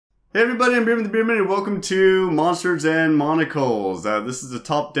Hey everybody, I'm BehrmanTheBeerman and welcome to Monsters and Monocles. This is a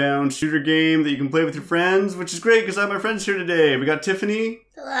top-down shooter game that you can play with your friends, which is great because I have my friends here today. We got Tiffany.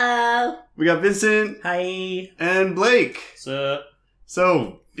 Hello. We got Vincent. Hi. And Blake. What's up?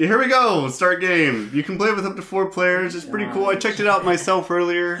 So, here we go. Start game. You can play with up to 4 players. It's pretty cool. I checked it out myself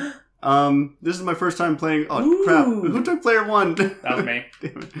earlier. This is my first time playing. Oh, Ooh. crap. Who took player 1? That was me.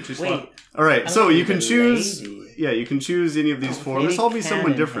 Damn it. Too slow. Alright, so you can choose... Lady. Yeah, you can choose any of these 4. Let's all be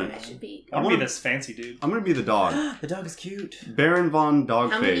someone different. I want to be this fancy dude. I'm gonna be the dog. The dog is cute. Baron von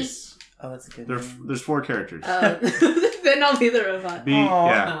Dogface. Oh, that's a good name. There's 4 characters. Then I'll be the robot.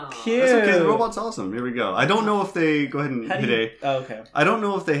 Yeah. Cute. That's okay, the robot's awesome. Here we go. I don't know if they... Go ahead and How do hit you... A. Oh, okay. I don't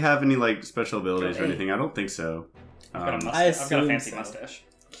know if they have any, like, special abilities or Go A. anything. I don't think so. I've got a I mustache. I've got a assume fancy so. mustache.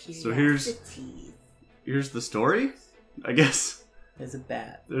 So here's the story, I guess. There's a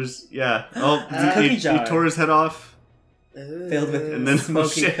bat. There's... Yeah. Oh, It's a cookie he jar. tore his head off. Filled with And then- smoky oh,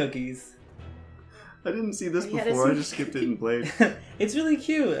 shit. cookies. I didn't see this You had before. I a just skipped it and played. It's really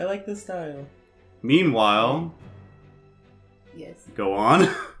cute. I like the style. Meanwhile... Yes. Go on.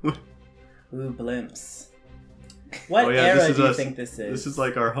 Ooh, blimps. What Oh, yeah, era this is do you us. think this is? This is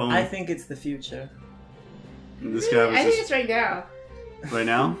like our home. I think it's the future. This guy was I think just... it's right now. Right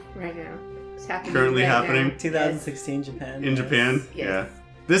now? Right now. It's happening. Currently right happening? now. 2016 Japan. In yes. Japan? Yes. Yeah.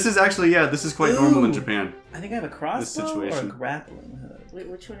 This is actually, this is quite normal in Ooh. Japan. I think I have a crossbow or a situation. grappling hook. Wait,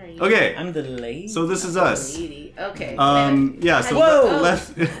 which one are you? Okay, I'm the lady. so this is us. Lady. Okay. Yeah, so Whoa!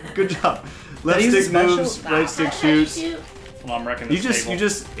 left, good job. Left use a stick special? moves, right stick shoots. Well, I'm wrecking You this just table. you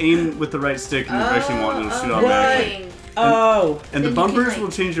just aim with the right stick and you actually want it to shoot What? automatically. Oh! And the Then you can, bumpers like-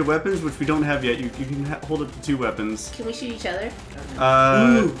 will change your weapons, which we don't have yet. You can hold up to 2 weapons. Can we shoot each other?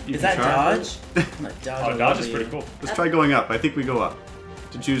 Ooh, You is can that try. dodge? I'm gonna dodge Oh, all dodge over is pretty you. cool. Let's try going up. I think we go up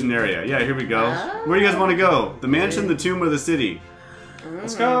to choose an area. Yeah, here we go. Oh. Where do you guys want to go? The mansion, the tomb, or the city?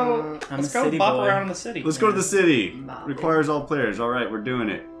 Let's go. I'm Let's a go city bop boy. around in the city. Let's go to the city. Bob. Requires all players. All right, we're doing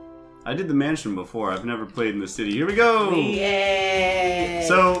it. I did the mansion before. I've never played in the city. Here we go. Yay!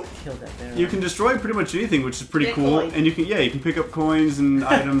 So Kill that barrel. you can destroy pretty much anything, which is pretty Get cool. coins. And you can pick up coins and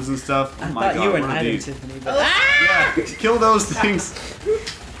items and stuff. Oh I my thought god, you were an what are item, these? Tiffany. But... Ah! Yeah, kill those things.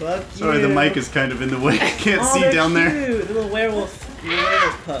 Fuck Sorry, you. the mic is kind of in the way. I can't Oh, see they're down there. cute. The little werewolf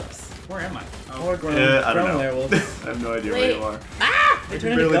pups. Where am I? Oh. Or grown, I don't grown know. werewolves. I have no idea Wait. where you are. They I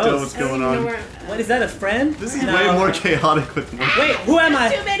turn can into barely tell ghosts. what's going I don't even know on. where- What, is that a friend? This is No. way more chaotic with more. Wait, who am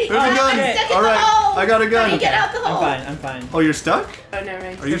I? Too many. There's a Oh, gun. I'm stuck in All the right, hole. I got a gun. How do you get out the hole? I'm fine. Oh, you're stuck? Oh, never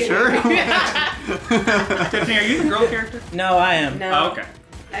mind. Are you sure? Tiffany, are you the girl character? No, I am. No. Oh, okay.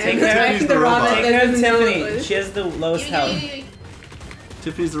 Take I'm care- Tiffany's the robot. Take care of doesn't know Tiffany. what- She has the lowest You- health. you-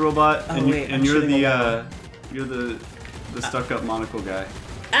 Tiffany's the robot, Oh, and, wait, I'm you're shooting the a you're the stuck-up monocle guy.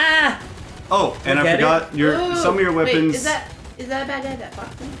 Ah! Oh, and I Forget forgot your Ooh, some of your weapons. Wait, is that a bad guy? That fox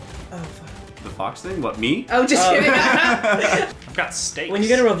thing? Oh, fuck. The fox thing? What, me? Oh, just Oh. kidding. I've got steaks. When you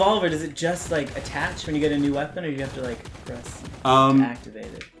get a revolver, does it just like attach when you get a new weapon, or you have to like press activate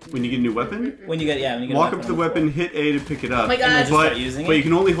it? When you get a new weapon, When you get when you get walk a up to the on the weapon, floor. hit A to pick it up. Oh my God. And then just but start using but it? you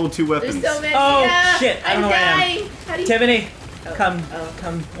can only hold 2 weapons. There's so many. Oh, Yeah. shit, I don't I'm know where I am. dying. How do you... Tiffany, Oh,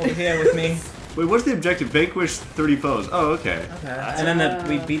 come over here with me. Wait, what's the objective? Vanquish 30 foes. Oh, okay. Okay. And then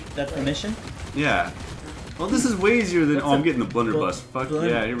we beat that's the mission. Yeah. Well, this is way easier than. What's Oh, I'm a getting the blunderbuss. Fuck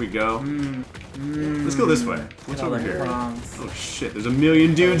yeah, here we go. Let's go this way. What's Get all over the here? prongs. Oh shit, there's a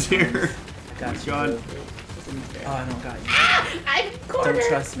million dudes here. Got my you. God. boo. Oh, I don't got you. I'm cornered. Don't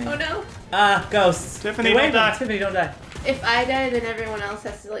trust me. Oh no. Ah, ghosts. Tiffany, Hey, don't wait, die. Tiffany, don't die. If I die, then everyone else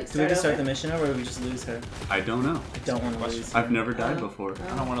has to like Do we start just start over. the mission over, or do we just lose her? I don't know. I don't want to lose her. I've never died before.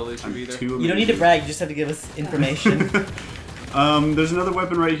 I don't want to lose you I'm either. too You don't need to amazing. brag. You just have to give us information. There's another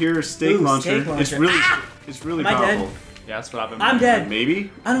weapon right here, steak Ooh, launcher. steak launcher. It's really Am I dead? powerful. Yeah, that's what I've been I'm doing. dead.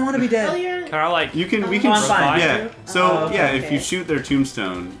 Maybe I don't want to be Oh, dead. you're. Can I like... we can Oh, I'm fine. yeah. So Oh, okay, yeah, if okay. you shoot their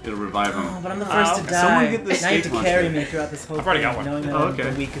tombstone, it'll revive them. Oh, but I'm the first to okay. die. Someone get this now you have to steak carry monster. me throughout this whole I've already thing, got one. knowing that Oh, I'm okay.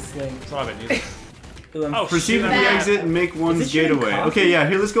 the weakest link. That's what I've been using. Ooh, I'm Oh, Proceed to the Back. exit and make one's it shooting gateway. coffee? Okay, yeah.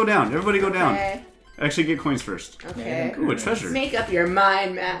 Here, let's go down. Everybody, go down. Okay. Actually, get coins first. Okay. Ooh, a treasure. Make up your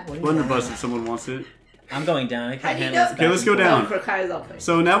mind, Matt. What is Blunderbuss that? if someone wants it. I'm going down. I How can't do you handle know? this. Okay, let's go down. Oh, for Kai's all place.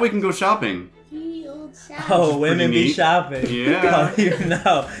 So now we can go shopping. Oh, women pretty be neat. shopping. Yeah. Oh, you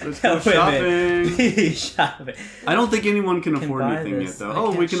know. Let's go Women shopping. be shopping. I don't think anyone can afford buy anything this. yet, though. I Oh,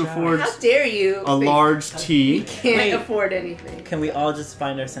 we can't can shop. afford How dare you? a large We tea. can't Wait. afford anything. Can we all just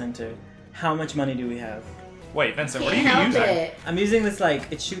find our center? How much money do we have? Wait, Vincent, what are Can't you help using? it. I'm using this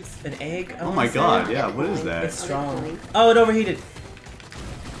like it shoots an egg. I Oh wanna my say. god, yeah. What is that? It's Okay, strong. fine. Oh, it overheated.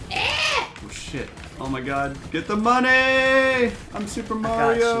 Oh shit. Oh my god, get the money! I'm Super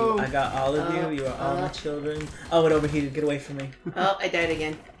Mario! I got all of you. You are all my children. Oh, it overheated. Get away from me. Oh, I died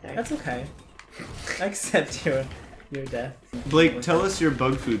again. Sorry. That's okay. I accept your death. Blake, tell us your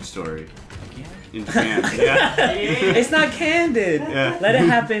bug food story. In Japan. Yeah. It's not candid. Yeah. Let it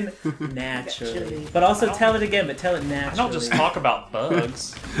happen naturally. But also tell it again, but tell it naturally. I don't just talk about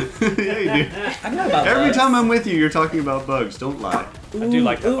bugs. Yeah, you do. I know about Every bugs. time I'm with you, you're talking about bugs. Don't lie. Ooh, I do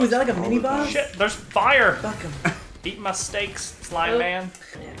like that ooh, is that bug. like a mini boss? Shit, there's fire! Fuck him. Eat my steaks, slime Oh. man.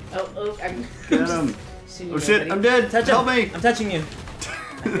 Oh, I'm. Get him. shooting Oh shit, nobody. I'm dead. Touch Help him. me. I'm touching you.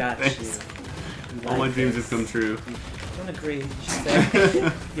 I got you. Thanks. You All my like dreams this. have come true. I don't agree. You should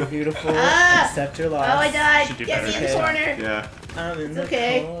say you're beautiful. Ah! Accept your loss. Oh, I died. Should do Get me better. in the corner. Yeah. I'm in It's the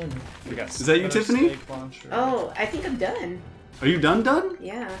okay. corner. We got Is that you, another Tiffany? steak launcher. Oh, I think I'm done. Are you done?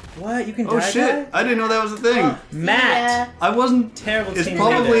 Yeah. What? You can Oh die? shit, I didn't know that was a thing. Oh, Matt. I wasn't. Terrible It's team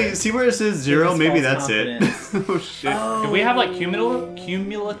probably. leader. See where it says 0? Gives Maybe false that's it. confidence. Oh shit. Oh. Do we have like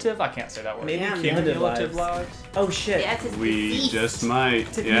cumulative? I can't say that word. Maybe Yeah, cumulative lives. Oh shit. Yeah, it's We deceased. just might.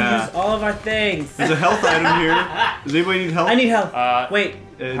 Tiffany Yeah. used all of our things. There's a health item here. Does anybody need help? I need help. Wait.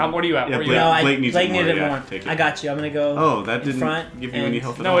 What are you at? Yeah, Where are you Blake, at? No, Blake needs Blake it more. needed Yeah, more. take it. I got you. I'm gonna go. Oh, that in didn't front give you any and-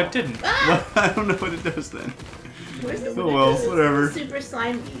 health at No, all. it didn't. Well, I don't know what it does then. Where's the Oh, well, whatever. Super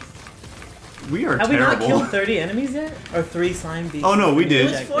slime beast. We are Have we not terrible. killed 30 enemies yet? Or 3 slime beasts? Oh no, we It did.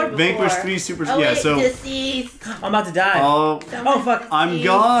 was 4 before. Vanquish 3 super. Oh, yeah, wait, so. deceased. I'm about to die. Oh, Oh, fuck. I'm Deceased.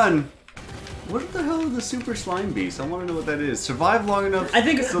 gone. What the hell are the super slime beasts? I want to know what that is. Survive long enough. I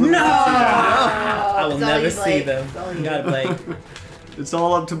think. so that we No! can see that. I will It's all never you, see Blake. them. It's all You you. got it, Blake. It's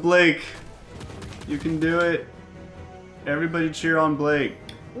all up to Blake. You can do it. Everybody cheer on Blake.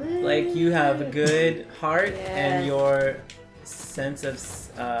 Blake, you have a good heart, Yeah. and your sense of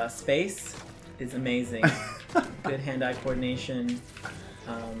space is amazing. Good hand-eye coordination.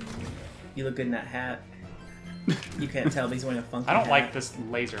 You look good in that hat. You can't tell, but he's wearing a funky I don't hat. like this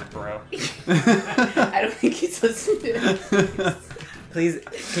laser, bro. I don't think he's listening to this. Please,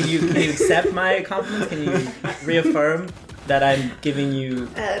 can you accept my compliments? Can you reaffirm that I'm giving you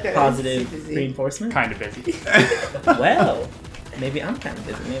Okay, positive super busy. reinforcement? Kind of busy. Well, maybe I'm kind of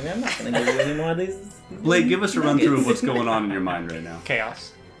busy. Maybe I'm not going to give you any more of these. Blake, give us a run through of what's nuggets. going on in your mind right now.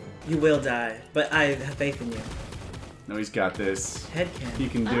 Chaos. You will die, but I have faith in you. No, he's got this. He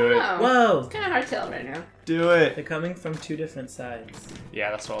Headcan. can do it. Oh. Whoa! It's kind of hard to tell right now. Do They're it. coming from 2 different sides. Yeah,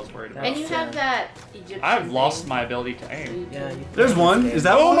 that's what I was worried about. And you have that Egyptian I've lost thing. my ability to aim. Yeah. You There's one. Is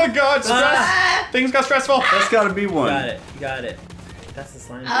that Oh one? my god, stress! Ah! Things got stressful! That's gotta be You one. got it. You got it. That's the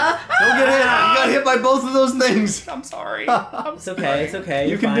slime. Don't get hit. You got hit by both of those things. I'm sorry. I'm It's okay. It's okay.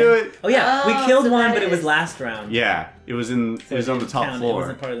 You You're can fine. do it. Oh yeah, we Oh, killed so one, that but it was is- last round. Yeah, it was in. So It was on the didn't top count. It floor.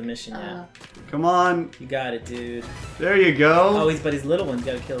 wasn't part of the mission yet. Come on. You got it, dude. There you Oh, go. but his little one's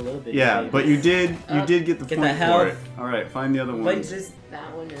got to kill a little bit. Yeah, but you did. You did get the Get point the for health. it. All right, find the other But one. just,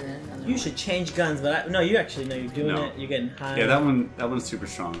 That one and then another you one. should change guns, but no, you actually know you're doing No. it. You're getting high. Yeah, that one. That one's super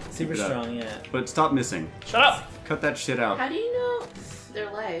strong. Keep Super it up. strong, yeah. But stop missing. Shut up! Cut that shit out. How do you know their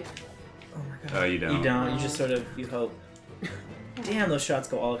life? Oh my god. Oh, you don't. You don't. You just sort of you hope. Damn, those shots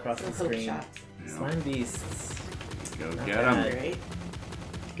go all across the Some hope screen. shots. Yeah. Slime beasts. Go Not get bad. him. Right?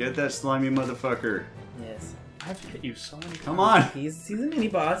 Get that slimy motherfucker. Yes. I've hit you so many times. Come on. He's a mini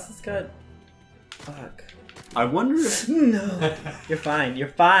boss. He's got. Fuck. I wonder if. No. You're fine. You're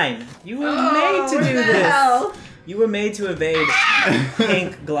fine. You were made to where's do the this. hell? You were made to evade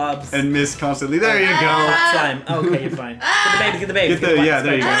pink globs. And miss constantly. There you go. Hot slime. Oh, okay, you're fine. Get the baby. Get the baby. Get the. Yeah,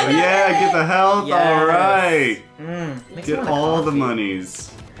 there you go. I got Yeah, get the health. Yes. All right. Makes Get me want a all the coffee.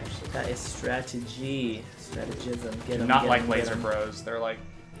 monies. That is strategy. Strategism. Get 'em, Not get like 'em, get laser 'em. bros. They're like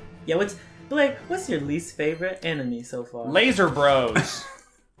Yeah, Blake, what's your least favorite enemy so far? laser bros.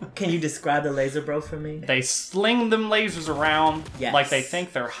 Can you describe the laser bro for me? They sling them lasers around Yes. like they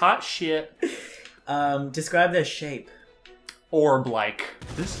think they're hot shit. Describe their shape. Orb-like.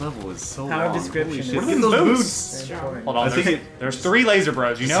 This level is so Power long. description Holy is- shit. What Get are those those boots. Very Strong. important. Hold on, I think there's, it- there's 3 laser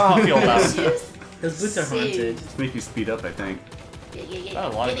bros. You know how I feel about them. Those boots are haunted. Let's make you speed up, I think. Oh, a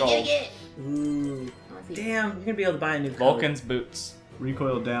lot of gold. Ooh. Damn, you're gonna be able to buy a new coat. Vulcan's boots.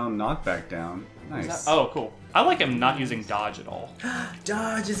 Recoil down, knockback down. Is Nice. that- oh, cool. I like him not using dodge at all.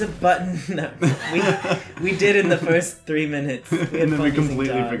 Dodge is a button. No, we did in the first 3 minutes. We had And then fun we using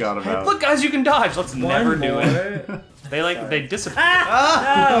completely dodge. forgot about. Look, guys, you can dodge. Let's One never do more. it. They like they disappear.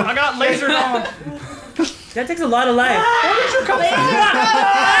 Ah! I got lasered on. That takes a lot of life.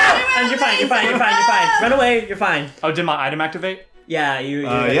 And you're fine. You're fine. You're fine. You're fine. Run away. You're fine. Oh, did my item activate? Yeah, you.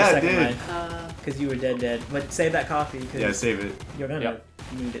 Yeah, it did. Because you were dead. But save that coffee. Cause Yeah, save it. you're gonna Yep.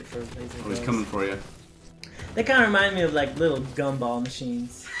 need it for laser. Oh, he's bros. coming for you. They kind of remind me of like little gumball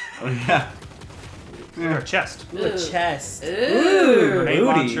machines. Oh yeah. Or a chest. Ooh, a chest. Ooh. Grenade Booty.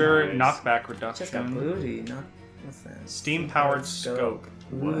 launcher, Nice. knockback Just got reduction. booty. Not, what's that? Steam powered scope.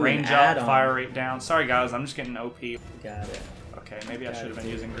 Ooh, Range an up, add-on. fire rate down. Sorry guys, I'm just getting OP. Got it. Okay, maybe I Got should have it, been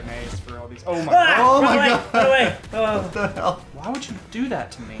dude. using grenades for all these. Oh my Ah, god. Oh run my away, God. Run away! Oh. What the hell? Why would you do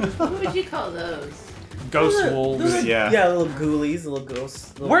that to me? What would you call those? Ghost Those are- wolves. those are- Yeah. Yeah, little ghoulies, little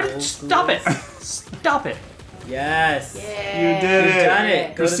ghosts. Little Where ghoul did stop it? ghoulies. Stop it. Yes. Yeah. You did You've it. done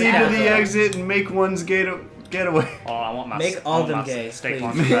it. Go Proceed to to the the Capitol. exit and make one's getaway. Oh, I want my Make I all want them my gay, steak please.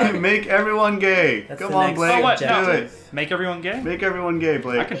 launcher. Make everyone gay. That's Come the on, next Blake. Oh, what? Do No. it. Make everyone gay? Make everyone gay,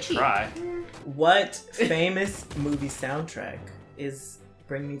 Blake. I can try. What famous movie soundtrack is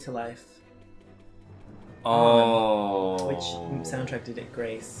Bring Me to Life? Oh. Which soundtrack did it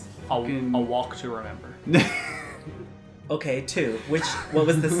grace? A walk to remember. Okay, two. What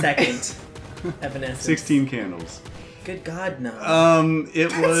was the second? Evanescence. 16 candles. Good God, no.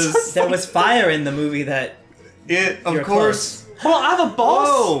 It was. There was fire in the movie that. Of You're course. Hold on, I have a boss.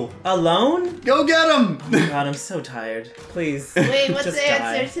 Whoa! Alone? Go get him! Oh my God, I'm so tired. Please. Wait, what's just the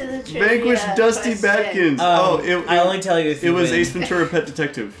die. answer to the trivia Vanquish Dusty question? Batkins. Oh, I only tell you if it you was win. Ace Ventura: Pet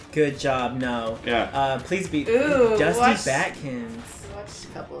Detective. Good job. No. Yeah. Please be Ooh, Dusty watch- Batkins. Watched a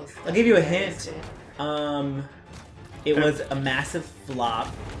couple of I'll give you a hint. It was a massive flop.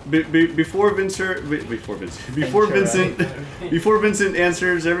 Before Vincent, before Vincent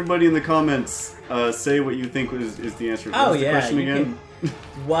answers, everybody in the comments say what you think is the answer. Oh What's the yeah. question You again? can,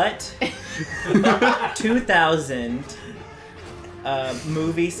 what 2000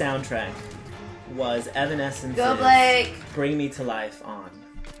 movie soundtrack was Evanescence's Go Blake! Bring Me to Life on?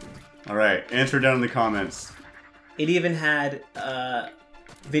 All right, answer down in the comments. It even had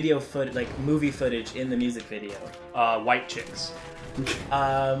video footage, like movie footage in the music video. White chicks.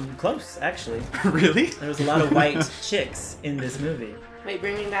 Close actually. Really? There was a lot of white chicks in this movie. Wait,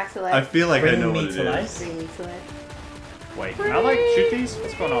 bring me back to I life. feel like I Bring know Me what it to is. Life? Bring me to life. Wait, can I like shoot these?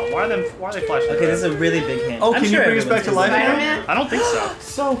 What's going on? Why are they flashing? Okay, this is a really big hint. Oh, I'm can you sure bring us back to everyone's life using again? it. Spider-Man? I don't think so.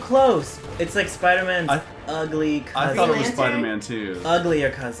 So close. It's like Spider-Man's I- ugly cousin. I thought it was Lantern? Spider-Man too. Uglier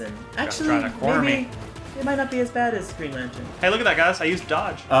cousin. Actually, trying to corner maybe me. it might not be as bad as Green Lantern. Hey, look at that, guys. I used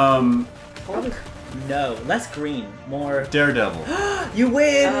dodge. Probably no, less green, more. Daredevil. You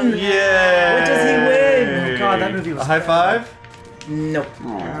win. Oh, no. Yeah. What does he win? Oh, God, that movie was a high bad. five. Nope.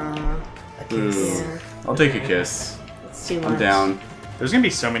 Aw. A kiss. Boo. I'll take a kiss. It's too much. I'm down. There's gonna be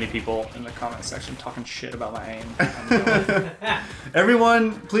so many people in the comment section talking shit about my aim. I'm going.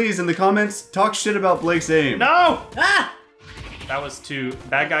 Everyone, please, in the comments, talk shit about Blake's aim. No! Ah! That was two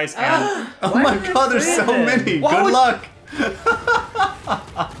bad guys and Oh Why my did I god, there's say so that? many. Why Good would- luck.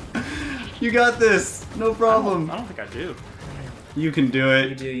 You got this. No problem. I don't think I do. You can do You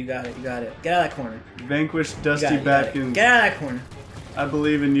it. do. You got it. You got it. Get out of that corner. Vanquish You Dusty got it, you got it. Batkins. Get out of that corner. I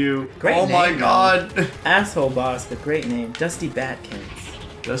believe in you. Great oh my name, god. Asshole boss, but great name. Dusty Batkins.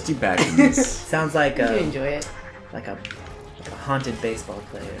 Dusty Batkins. Sounds like You a enjoy it. like a haunted baseball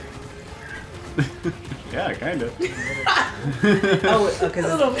player. Yeah, kind of. Oh, because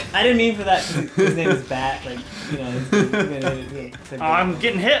I didn't mean for that. 'Cause his name is Bat. Like you know. Oh, I'm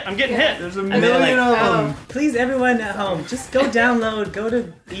getting hit. I'm getting hit. There's a And they're million like, of them. Please, everyone at home, just go download, go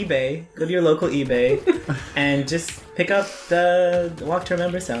to eBay, go to your local eBay, and just pick up the Walk to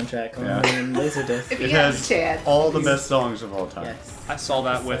Remember soundtrack on Yeah. Laserdisc. If you It have has a chance. all the best songs of all time. Yes. I saw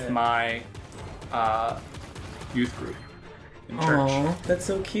that with my youth group in church. Aww, that's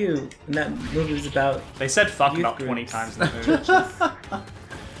so cute. And that movie was about. They said fuck Youth about 20 groups. times in the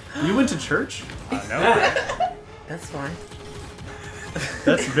movie. You went to church? I know. That's fine.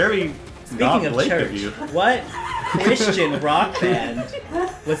 That's very Speaking not of Blake church, of you. what Christian rock band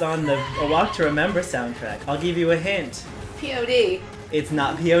was on the A Walk to Remember soundtrack? I'll give you a hint. POD. It's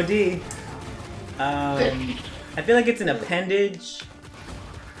not POD. I feel like it's an appendage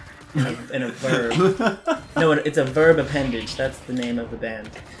and a verb. No, it's a verb appendage. That's the name of the band.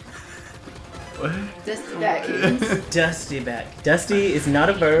 Dusty Batkins. Dusty back. Dusty is not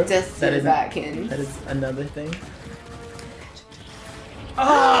a verb. Dusty That is Batkins. that is another thing.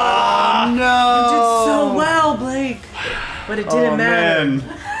 Oh no! You did so well, Blake. But it didn't Oh matter.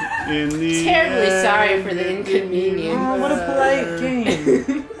 man. In the Terribly end, sorry for the inconvenience. Oh, what a polite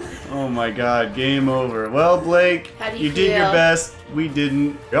game. Oh my god, game over. Well, Blake, How do you did your feel? best. We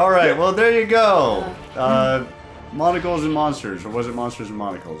didn't. Alright, well, there you go. Monocles and Monsters. Or was it Monsters and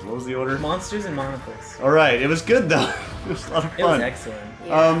Monocles? What was the order? Monsters and Monocles. Alright, it was good though. It was a lot of It was fun. excellent.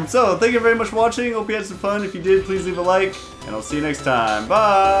 Yeah. So, thank you very much for watching. Hope you had some fun. If you did, please leave a like. And I'll see you next time.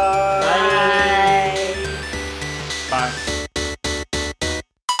 Bye! Bye. Bye.